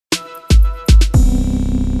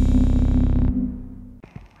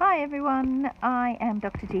Hi everyone, I am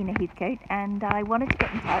Dr. Gina Heathcote, and I wanted to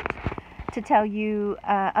get in touch to tell you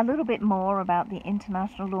a little bit more about the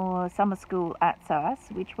International Law Summer School at SOAS,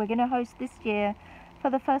 which we're going to host this year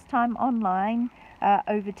for the first time online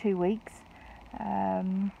over 2 weeks.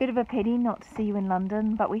 Bit of a pity not to see you in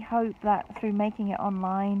London, but we hope that through making it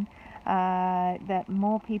online that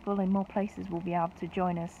more people in more places will be able to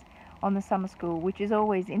join us on the summer school, which is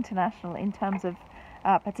always international in terms of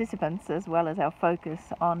participants as well as our focus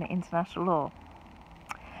on international law.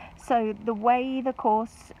 So the way the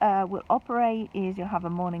course will operate is you'll have a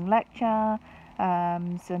morning lecture,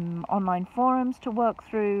 some online forums to work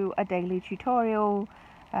through, a daily tutorial,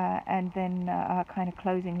 and then a kind of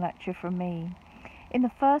closing lecture from me. In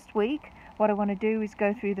the first week, what I want to do is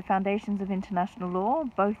go through the foundations of international law,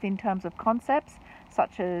 both in terms of concepts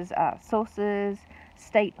such as sources,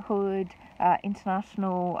 statehood,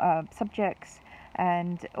 international subjects,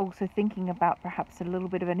 and also thinking about perhaps a little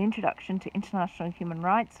bit of an introduction to international human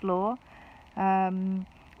rights law,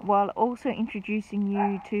 while also introducing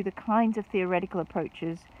you to the kinds of theoretical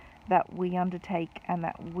approaches that we undertake and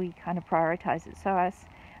that we kind of prioritize at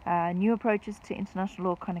SOAS, new approaches to international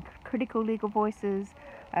law, kind of critical legal voices,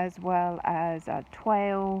 as well as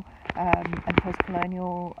TWAIL and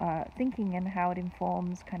post-colonial thinking and how it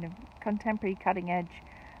informs kind of contemporary cutting-edge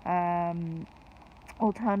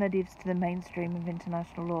alternatives to the mainstream of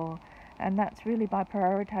international law. And that's really by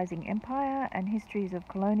prioritizing empire and histories of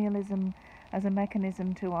colonialism as a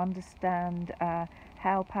mechanism to understand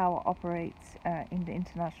how power operates in the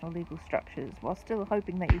international legal structures, while still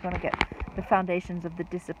hoping that you're going to get the foundations of the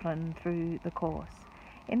discipline through the course.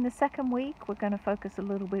 In the second week, we're going to focus a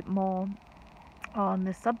little bit more on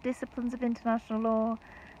the sub-disciplines of international law,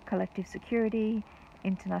 collective security,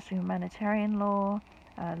 international humanitarian law,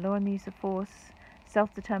 law and the use of force,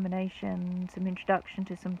 self-determination, some introduction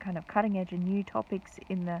to some kind of cutting-edge and new topics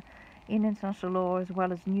in international law, as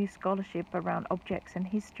well as new scholarship around objects and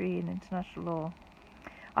history in international law.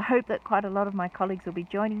 I hope that quite a lot of my colleagues will be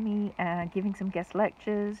joining me, giving some guest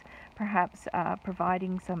lectures, perhaps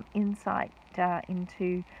providing some insight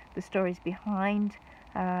into the stories behind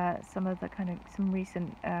some of the some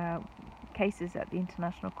recent cases at the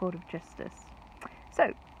International Court of Justice.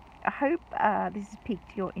 So I hope this has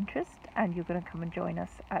piqued your interest and you're going to come and join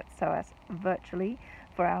us at SOAS virtually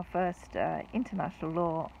for our first international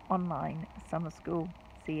law online summer school.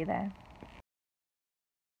 See you there.